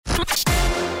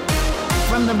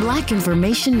from the Black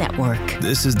Information Network.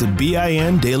 This is the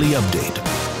BIN Daily Update.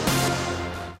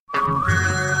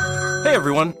 Hey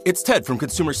everyone, it's Ted from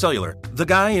Consumer Cellular, the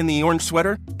guy in the orange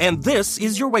sweater, and this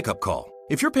is your wake-up call.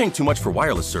 If you're paying too much for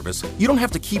wireless service, you don't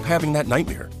have to keep having that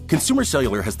nightmare. Consumer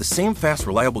Cellular has the same fast,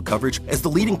 reliable coverage as the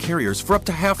leading carriers for up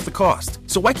to half the cost.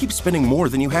 So why keep spending more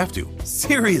than you have to?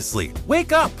 Seriously,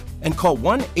 wake up and call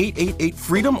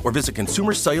 1-888-FREEDOM or visit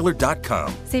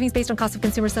consumercellular.com. Savings based on cost of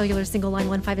Consumer Cellular single line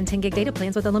 1, 5, and 10 gig data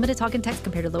plans with unlimited talk and text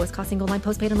compared to lowest cost single line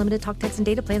postpaid unlimited talk, text, and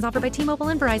data plans offered by T-Mobile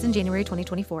and Verizon January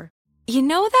 2024. You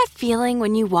know that feeling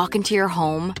when you walk into your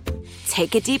home,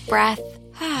 take a deep breath,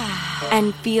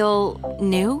 and feel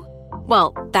new?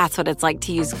 Well, that's what it's like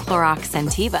to use Clorox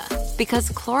Scentiva. Because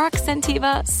Clorox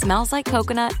Scentiva smells like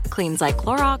coconut, cleans like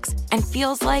Clorox, and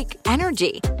feels like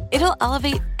energy. It'll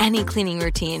elevate any cleaning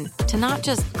routine to not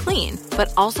just clean,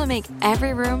 but also make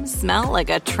every room smell like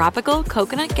a tropical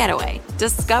coconut getaway.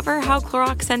 Discover how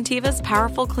Clorox Scentiva's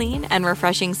powerful clean and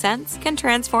refreshing scents can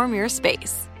transform your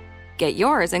space. Get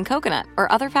yours in coconut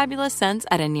or other fabulous scents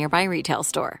at a nearby retail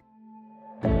store.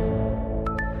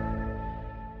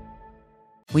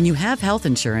 When you have health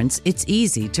insurance, it's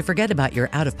easy to forget about your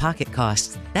out-of-pocket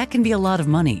costs. That can be a lot of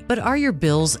money. But are your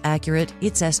bills accurate?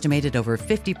 It's estimated over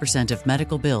 50% of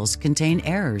medical bills contain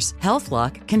errors.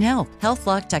 HealthLock can help.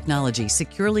 HealthLock technology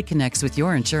securely connects with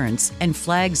your insurance and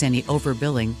flags any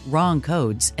overbilling, wrong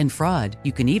codes, and fraud.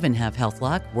 You can even have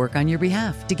HealthLock work on your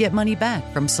behalf to get money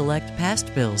back from select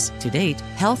past bills. To date,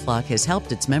 HealthLock has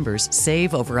helped its members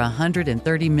save over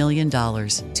 $130 million.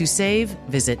 To save,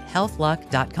 visit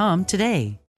healthlock.com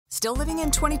today. Still living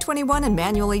in 2021 and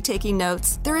manually taking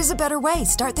notes? There is a better way.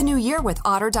 Start the new year with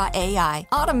Otter.ai.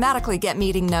 Automatically get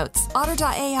meeting notes.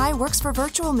 Otter.ai works for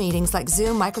virtual meetings like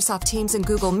Zoom, Microsoft Teams, and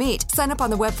Google Meet. Sign up on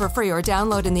the web for free or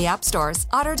download in the app stores.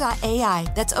 Otter.ai.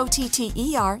 That's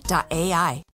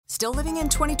OTTER.ai. Still living in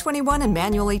 2021 and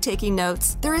manually taking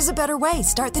notes? There is a better way.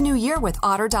 Start the new year with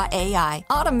Otter.ai.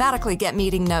 Automatically get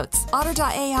meeting notes.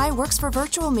 Otter.ai works for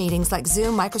virtual meetings like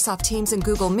Zoom, Microsoft Teams, and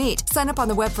Google Meet. Sign up on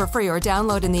the web for free or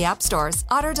download in the app stores.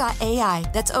 Otter.ai.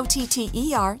 That's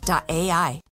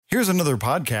OTTER.ai. Here's another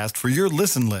podcast for your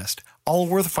listen list.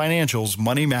 Allworth Financial's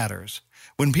Money Matters.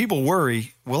 When people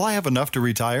worry, will I have enough to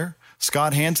retire?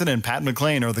 Scott Hansen and Pat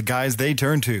McClain are the guys they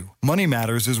turn to. Money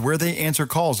Matters is where they answer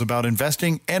calls about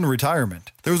investing and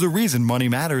retirement. There's a reason Money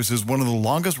Matters is one of the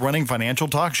longest-running financial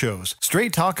talk shows.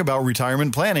 Straight talk about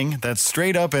retirement planning that's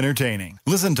straight-up entertaining.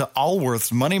 Listen to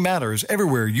Allworth's Money Matters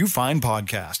everywhere you find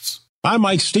podcasts. I'm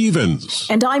Mike Stevens.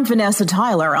 And I'm Vanessa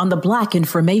Tyler on the Black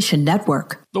Information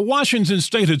Network. The Washington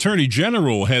State Attorney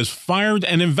General has fired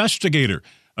an investigator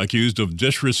accused of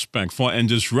disrespectful and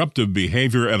disruptive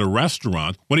behavior at a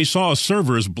restaurant when he saw a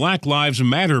server's Black Lives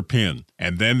Matter pin.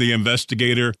 And then the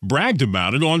investigator bragged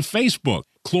about it on Facebook.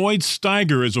 Cloyd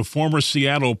Steiger is a former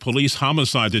Seattle police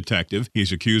homicide detective.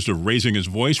 He's accused of raising his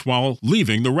voice while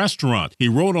leaving the restaurant. He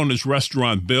wrote on his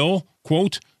restaurant bill,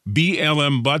 quote,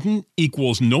 BLM button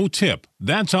equals no tip.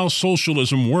 That's how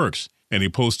socialism works. And he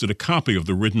posted a copy of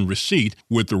the written receipt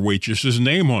with the waitress's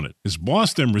name on it. His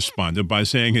boss then responded by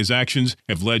saying his actions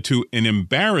have led to an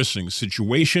embarrassing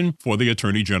situation for the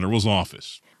Attorney General's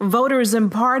office. Voters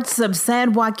in parts of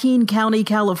San Joaquin County,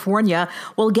 California,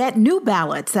 will get new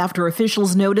ballots after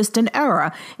officials noticed an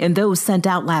error in those sent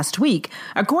out last week.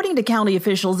 According to county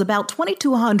officials, about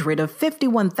 2,200 of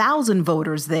 51,000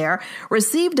 voters there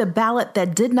received a ballot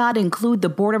that did not include the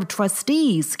Board of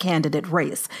Trustees candidate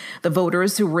race. The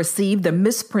voters who received the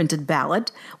misprinted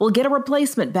ballot will get a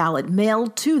replacement ballot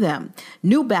mailed to them.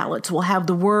 New ballots will have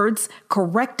the words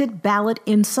 "corrected ballot"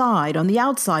 inside on the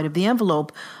outside of the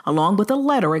envelope, along with a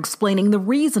letter explaining the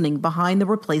reasoning behind the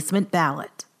replacement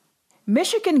ballot.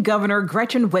 Michigan Governor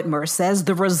Gretchen Whitmer says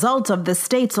the results of the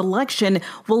state's election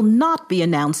will not be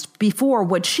announced before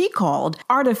what she called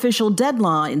artificial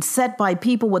deadlines set by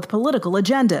people with political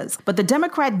agendas. But the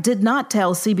Democrat did not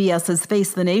tell CBS's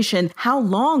Face the Nation how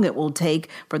long it will take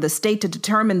for the state to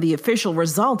determine the official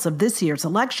results of this year's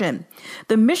election.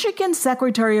 The Michigan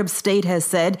Secretary of State has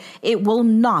said it will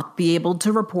not be able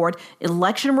to report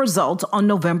election results on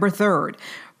November 3rd.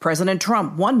 President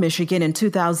Trump won Michigan in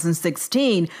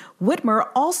 2016. Whitmer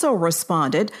also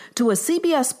responded to a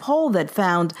CBS poll that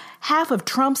found half of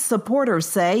Trump's supporters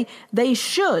say they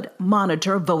should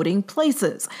monitor voting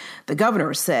places. The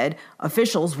governor said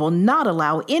officials will not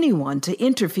allow anyone to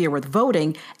interfere with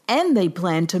voting, and they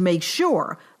plan to make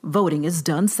sure voting is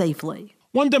done safely.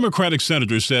 One Democratic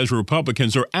senator says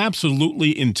Republicans are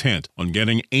absolutely intent on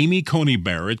getting Amy Coney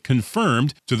Barrett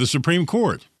confirmed to the Supreme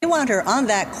Court. We want her on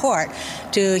that court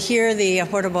to hear the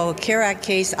Affordable Care Act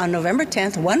case on November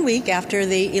 10th, 1 week after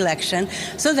the election,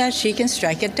 so that she can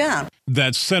strike it down.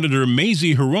 That's Senator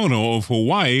Mazie Hirono of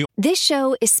Hawaii. This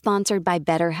show is sponsored by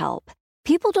BetterHelp.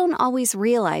 People don't always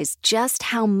realize just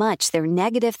how much their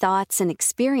negative thoughts and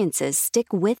experiences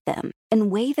stick with them and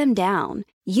weigh them down.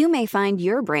 You may find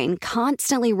your brain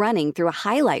constantly running through a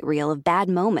highlight reel of bad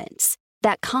moments.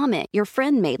 That comment your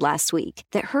friend made last week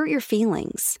that hurt your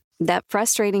feelings. That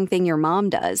frustrating thing your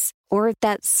mom does. Or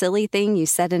that silly thing you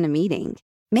said in a meeting.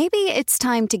 Maybe it's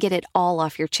time to get it all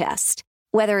off your chest.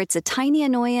 Whether it's a tiny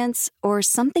annoyance or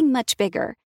something much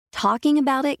bigger, talking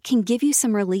about it can give you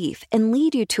some relief and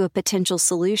lead you to a potential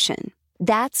solution.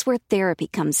 That's where therapy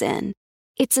comes in.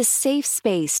 It's a safe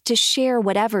space to share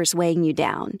whatever's weighing you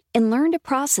down and learn to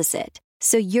process it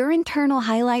so your internal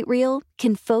highlight reel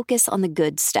can focus on the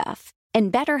good stuff.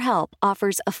 And BetterHelp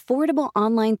offers affordable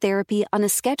online therapy on a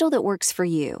schedule that works for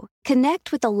you.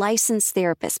 Connect with a licensed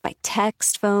therapist by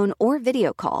text, phone, or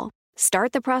video call.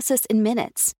 Start the process in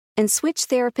minutes and switch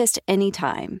therapist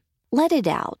anytime. Let it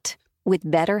out with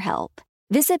BetterHelp.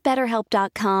 Visit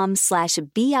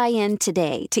BetterHelp.com/BIN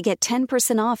today to get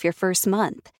 10% off your first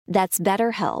month. That's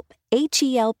BetterHelp,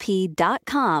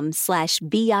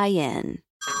 HELP.com/BIN.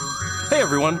 Hey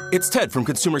everyone, it's Ted from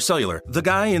Consumer Cellular, the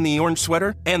guy in the orange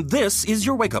sweater, and this is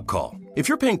your wake-up call. If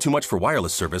you're paying too much for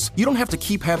wireless service, you don't have to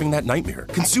keep having that nightmare.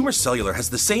 Consumer Cellular has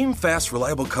the same fast,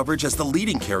 reliable coverage as the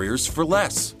leading carriers for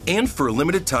less. And for a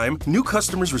limited time, new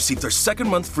customers receive their second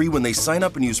month free when they sign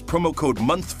up and use promo code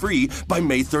MONTHFREE by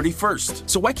May 31st.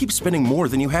 So why keep spending more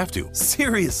than you have to?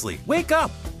 Seriously, wake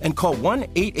up and call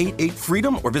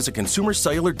 1-888-FREEDOM or visit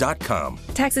consumercellular.com.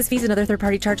 Taxes, fees, and other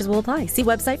third-party charges will apply. See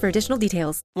website for additional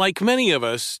details. Like many of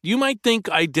us, you might think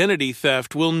identity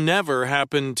theft will never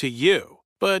happen to you.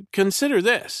 But consider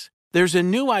this. There's a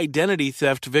new identity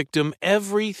theft victim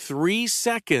every 3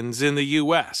 seconds in the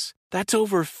U.S. That's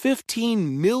over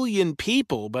 15 million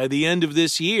people by the end of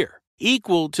this year,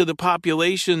 equal to the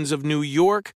populations of New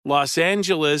York, Los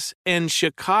Angeles, and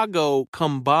Chicago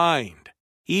combined.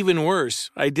 Even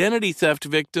worse, identity theft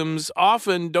victims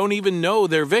often don't even know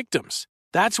they're victims.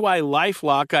 That's why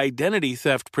LifeLock Identity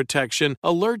Theft Protection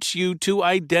alerts you to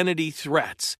identity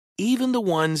threats, even the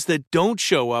ones that don't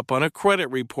show up on a credit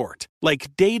report,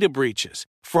 like data breaches,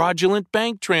 fraudulent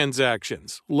bank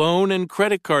transactions, loan and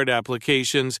credit card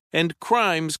applications, and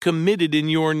crimes committed in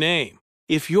your name.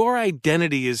 If your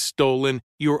identity is stolen,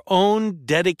 your own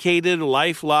dedicated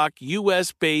LifeLock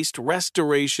U.S.-based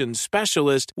restoration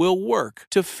specialist will work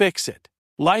to fix it.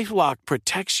 LifeLock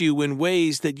protects you in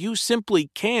ways that you simply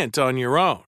can't on your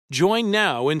own. Join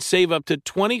now and save up to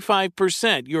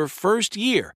 25% your first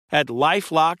year at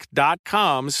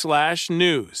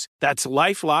LifeLock.com/news. That's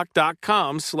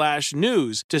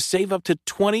LifeLock.com/news to save up to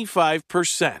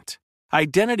 25%.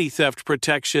 Identity theft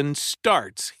protection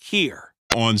starts here.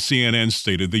 On CNN's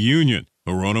State of the Union,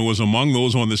 Hirono was among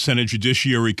those on the Senate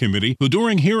Judiciary Committee who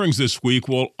during hearings this week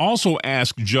will also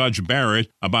ask Judge Barrett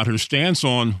about her stance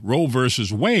on Roe v.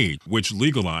 Wade, which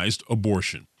legalized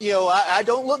abortion. I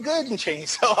don't look good in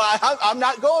chains, so I'm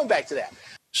not going back to that.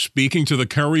 Speaking to the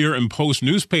Courier and Post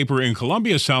newspaper in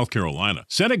Columbia, South Carolina,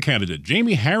 Senate candidate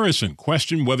Jamie Harrison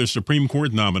questioned whether Supreme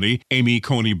Court nominee Amy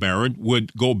Coney Barrett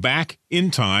would go back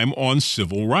in time on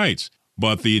civil rights.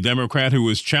 But the Democrat who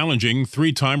is challenging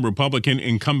three-time Republican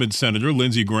incumbent Senator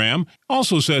Lindsey Graham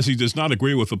also says he does not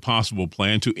agree with the possible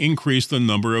plan to increase the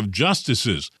number of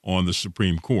justices on the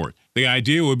Supreme Court. The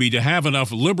idea would be to have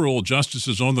enough liberal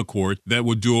justices on the court that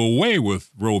would do away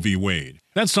with Roe v. Wade.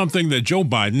 That's something that Joe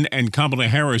Biden and Kamala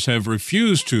Harris have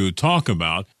refused to talk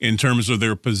about in terms of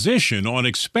their position on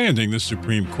expanding the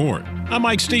Supreme Court. I'm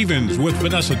Mike Stevens with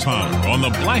Vanessa Tyler on the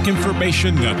Black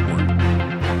Information Network.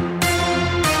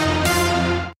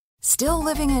 Still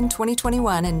living in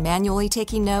 2021 and manually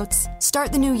taking notes?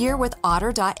 Start the new year with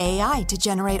Otter.ai to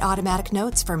generate automatic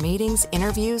notes for meetings,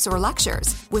 interviews, or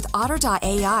lectures. With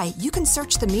Otter.ai, you can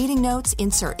search the meeting notes,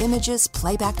 insert images,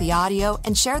 play back the audio,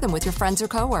 and share them with your friends or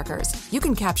coworkers. You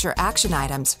can capture action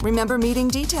items, remember meeting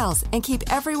details, and keep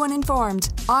everyone informed.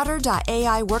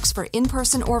 Otter.ai works for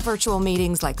in-person or virtual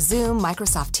meetings like Zoom,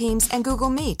 Microsoft Teams, and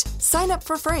Google Meet. Sign up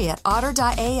for free at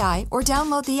Otter.ai or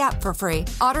download the app for free.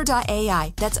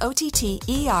 Otter.ai, that's OTTER.ai.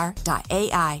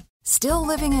 Still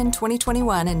living in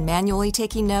 2021 and manually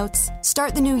taking notes?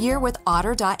 Start the new year with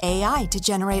Otter.ai to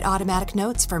generate automatic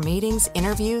notes for meetings,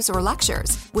 interviews, or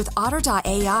lectures. With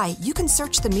Otter.ai, you can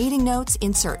search the meeting notes,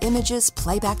 insert images,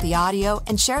 play back the audio,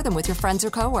 and share them with your friends or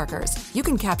coworkers. You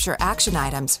can capture action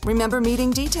items, remember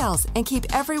meeting details, and keep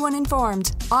everyone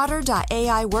informed.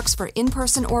 Otter.ai works for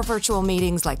in-person or virtual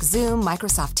meetings like Zoom,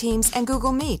 Microsoft Teams, and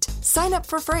Google Meet. Sign up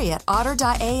for free at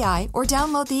Otter.ai or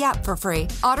download the app for free.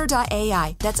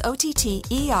 Otter.ai, that's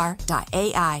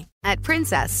OTTER.ai. At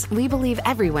Princess, we believe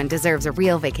everyone deserves a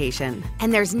real vacation.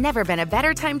 And there's never been a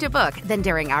better time to book than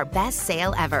during our best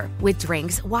sale ever. With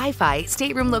drinks, Wi-Fi,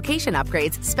 stateroom location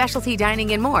upgrades, specialty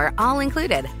dining, and more, all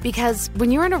included. Because when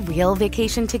you're on a real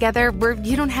vacation together where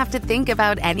you don't have to think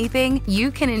about anything, you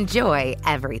can enjoy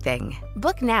everything.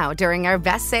 Book now during our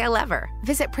best sale ever.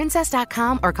 Visit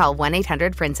princess.com or call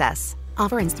 1-800-PRINCESS.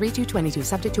 Offer ends 3/2/22,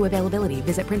 subject to availability.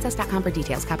 Visit princess.com for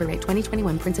details. Copyright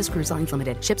 2021 Princess Cruise Lines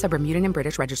Limited. Ships are Bermudan and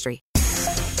British Registry.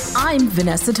 I'm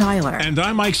Vanessa Tyler. And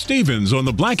I'm Mike Stevens on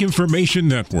the Black Information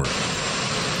Network.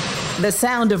 The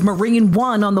sound of Marine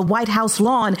One on the White House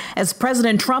lawn as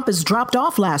President Trump is dropped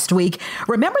off last week.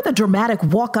 Remember the dramatic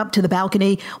walk up to the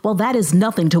balcony? Well, that is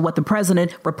nothing to what the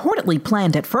president reportedly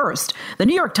planned at first. The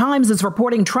New York Times is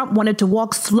reporting Trump wanted to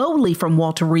walk slowly from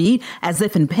Walter Reed as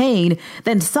if in pain,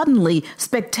 then suddenly,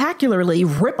 spectacularly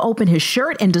rip open his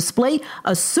shirt and display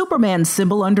a Superman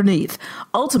symbol underneath.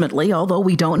 Ultimately, although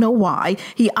we don't know why,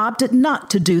 he opted not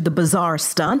to do the bizarre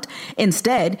stunt.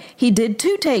 Instead, he did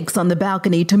 2 takes on the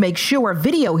balcony to make sure a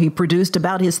video he produced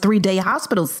about his 3-day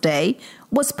hospital stay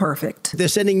was perfect. They're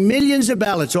sending millions of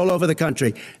ballots all over the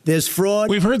country. There's fraud.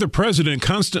 We've heard the president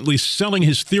constantly selling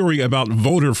his theory about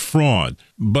voter fraud,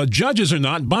 but judges are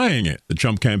not buying it. The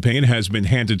Trump campaign has been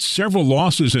handed several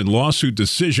losses in lawsuit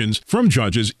decisions from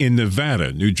judges in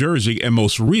Nevada, New Jersey, and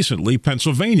most recently,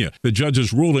 Pennsylvania. The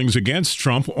judges' rulings against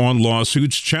Trump on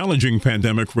lawsuits challenging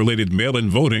pandemic-related mail-in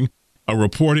voting. A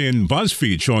report in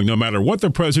BuzzFeed showing no matter what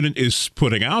the president is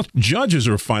putting out, judges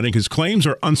are finding his claims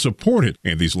are unsupported,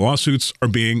 and these lawsuits are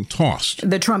being tossed.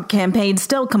 The Trump campaign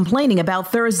still complaining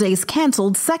about Thursday's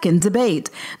canceled second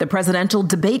debate. The Presidential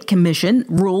Debate Commission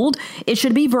ruled it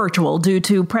should be virtual due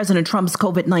to President Trump's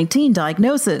COVID-19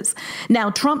 diagnosis. Now,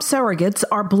 Trump surrogates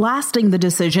are blasting the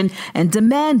decision and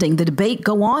demanding the debate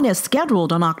go on as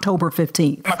scheduled on October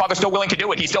 15th. My father's still willing to do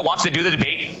it. He still wants to do the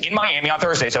debate in Miami on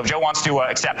Thursday. So if Joe wants to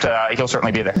accept, he'll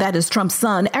certainly be there. That is Trump's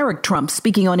son, Eric Trump,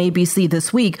 speaking on ABC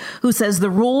this week, who says the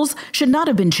rules should not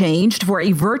have been changed for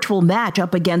a virtual match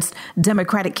up against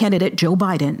Democratic candidate Joe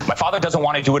Biden. My father doesn't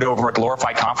want to do it over a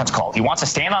glorified conference call. He wants to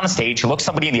stand on the stage, look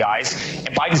somebody in the eyes,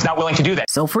 and Biden's not willing to do that.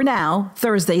 So for now,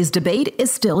 Thursday's debate is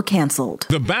still canceled.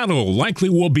 The battle likely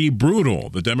will be brutal.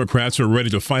 The Democrats are ready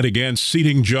to fight against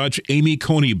seating Judge Amy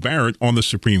Coney Barrett on the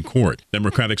Supreme Court.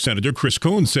 Democratic Senator Chris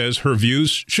Coons says her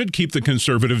views should keep the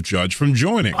conservative judge from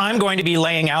joining. I'm going to be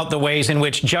laying out the ways in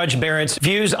which Judge Barrett's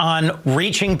views on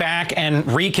reaching back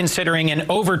and reconsidering and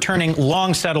overturning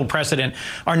long-settled precedent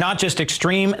are not just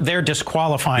extreme, they're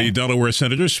disqualifying. The Delaware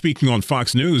senator, speaking on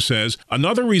Fox News, says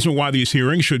another reason why these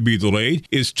hearings should be delayed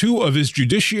is 2 of his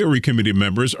Judiciary Committee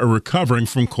members are recovering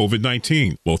from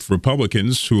COVID-19, both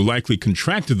Republicans who likely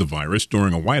contracted the virus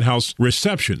during a White House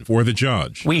reception for the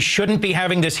judge. We shouldn't be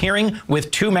having this hearing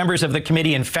with 2 members of the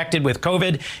committee infected with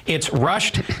COVID. It's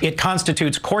rushed. It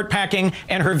constitutes court packing,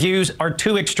 and her views are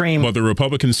too extreme. But the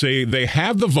Republicans say they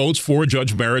have the votes for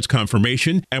Judge Barrett's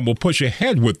confirmation and will push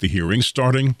ahead with the hearing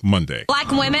starting Monday.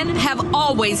 Black women have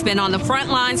always been on the front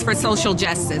lines for social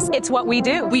justice. It's what we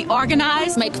do. We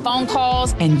organize, make phone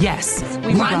calls, and yes,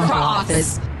 we run for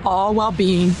office. All while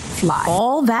being fly.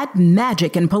 All that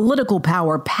magic and political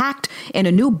power packed in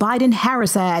a new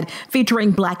Biden-Harris ad featuring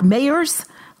black mayors.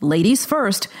 Ladies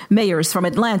first, mayors from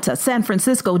Atlanta, San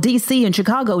Francisco, D.C., and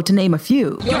Chicago, to name a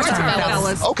few. Your turn,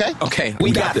 fellas. Okay,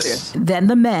 we got this. Then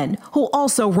the men, who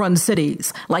also run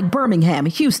cities like Birmingham,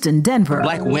 Houston, Denver.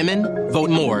 Black women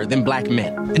vote more than black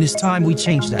men. And it's time we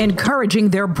change that. Encouraging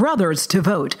their brothers to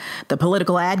vote. The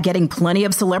political ad getting plenty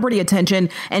of celebrity attention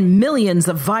and millions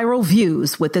of viral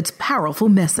views with its powerful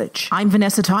message. I'm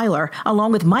Vanessa Tyler,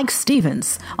 along with Mike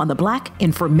Stevens on the Black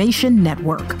Information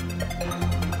Network.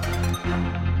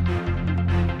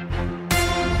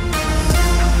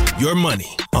 Your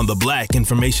money on the Black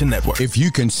Information Network. If you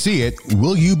can see it,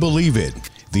 will you believe it?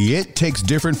 The it takes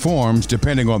different forms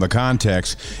depending on the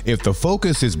context. If the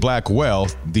focus is black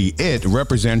wealth, the it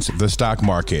represents the stock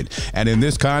market. And in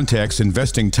this context,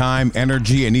 investing time,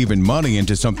 energy, and even money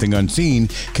into something unseen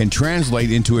can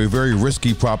translate into a very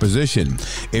risky proposition.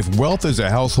 If wealth is a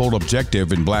household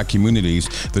objective in black communities,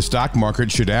 the stock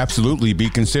market should absolutely be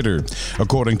considered.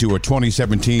 According to a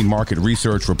 2017 market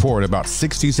research report, about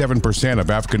 67% of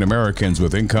African Americans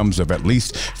with incomes of at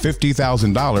least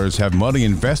 $50,000 have money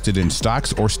invested in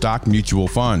stocks or stock mutual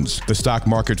funds. The stock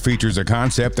market features a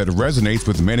concept that resonates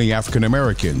with many African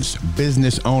Americans: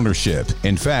 business ownership.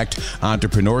 In fact,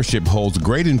 entrepreneurship holds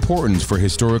great importance for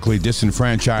historically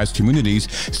disenfranchised communities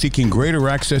seeking greater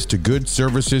access to goods,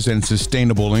 services, and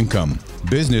sustainable income.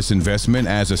 Business investment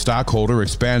as a stockholder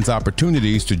expands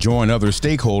opportunities to join other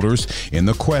stakeholders in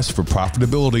the quest for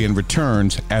profitability and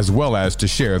returns, as well as to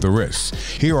share the risks.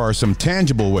 Here are some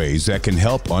tangible ways that can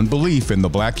help unbelief in the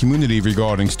black community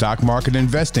regarding stock market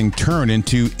investing turn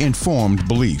into informed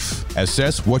belief.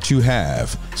 Assess what you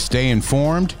have, stay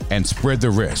informed, and spread the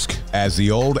risk. As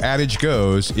the old adage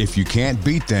goes, if you can't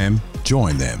beat them,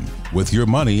 join them. With your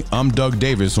money, I'm Doug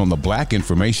Davis on the Black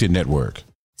Information Network.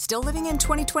 Still living in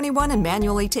 2021 and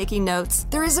manually taking notes?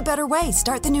 There is a better way.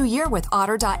 Start the new year with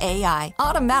Otter.ai.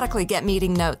 Automatically get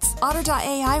meeting notes.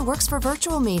 Otter.ai works for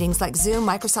virtual meetings like Zoom,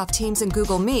 Microsoft Teams, and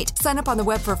Google Meet. Sign up on the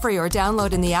web for free or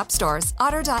download in the app stores.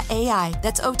 Otter.ai.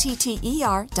 That's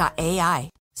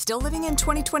OTTER.ai. Still living in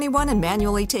 2021 and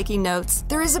manually taking notes?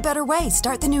 There is a better way.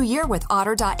 Start the new year with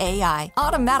Otter.ai.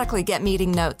 Automatically get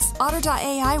meeting notes.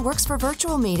 Otter.ai works for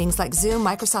virtual meetings like Zoom,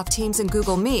 Microsoft Teams, and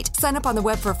Google Meet. Sign up on the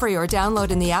web for free or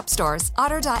download in the app stores.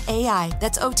 Otter.ai.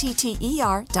 That's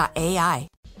OTTER.ai.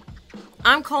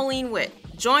 I'm Colleen Witt.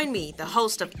 Join me, the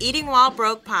host of Eating While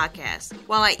Broke podcast,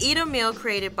 while I eat a meal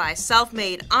created by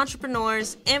self-made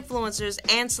entrepreneurs, influencers,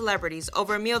 and celebrities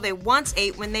over a meal they once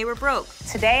ate when they were broke.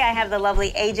 Today I have the lovely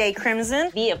AJ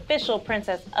Crimson, the official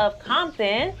princess of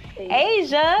Compton,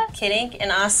 Asia, Kid Ink,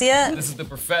 and Asia. This is the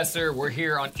Professor. We're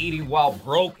here on Eating While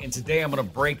Broke, and today I'm going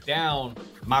to break down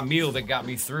my meal that got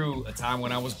me through a time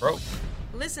when I was broke.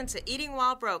 Listen to Eating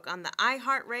While Broke on the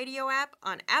iHeartRadio app,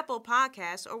 on Apple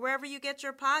Podcasts, or wherever you get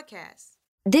your podcasts.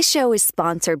 This show is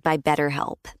sponsored by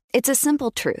BetterHelp. It's a simple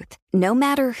truth. No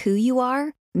matter who you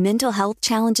are, mental health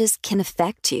challenges can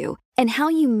affect you, and how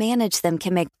you manage them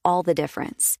can make all the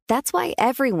difference. That's why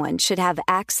everyone should have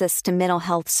access to mental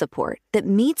health support that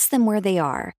meets them where they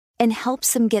are and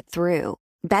helps them get through.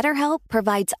 BetterHelp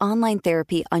provides online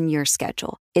therapy on your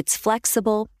schedule. It's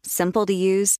flexible, simple to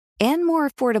use, and more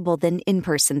affordable than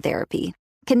in-person therapy.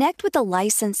 Connect with a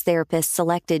licensed therapist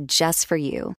selected just for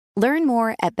you. Learn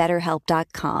more at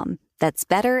BetterHelp.com. That's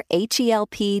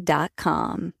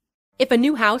BetterHelp.com. If a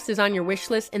new house is on your wish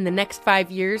list in the next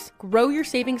 5 years, grow your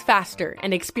savings faster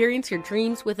and experience your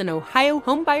dreams with an Ohio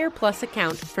Homebuyer Plus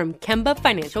account from Kemba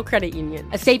Financial Credit Union.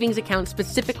 A savings account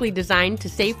specifically designed to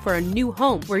save for a new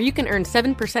home, where you can earn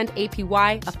 7%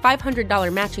 APY, a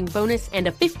 $500 matching bonus, and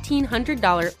a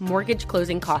 $1,500 mortgage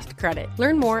closing cost credit.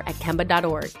 Learn more at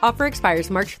Kemba.org. Offer expires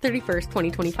March 31st,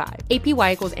 2025.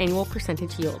 APY equals annual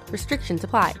percentage yield. Restrictions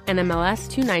apply. NMLS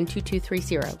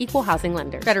 292230. Equal housing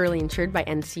lender. Federally insured by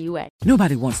NCUA.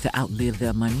 Nobody wants to outlive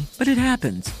their money, but it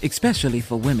happens, especially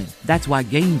for women. That's why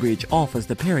Gainbridge offers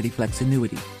the Parity Flex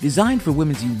annuity, designed for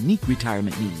women's unique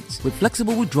retirement needs, with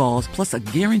flexible withdrawals plus a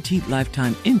guaranteed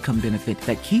lifetime income benefit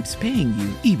that keeps paying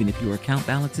you even if your account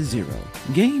balance is zero.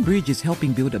 Gainbridge is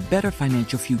helping build a better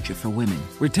financial future for women.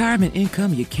 Retirement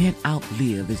income you can't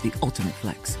outlive is the ultimate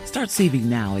flex. Start saving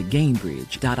now at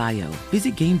Gainbridge.io.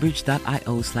 Visit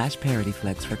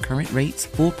Gainbridge.io/ParityFlex for current rates,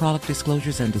 full product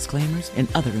disclosures and disclaimers, and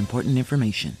other important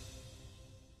information.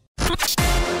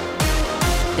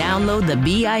 Download the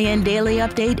BIN Daily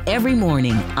Update every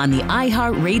morning on the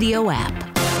iHeartRadio app.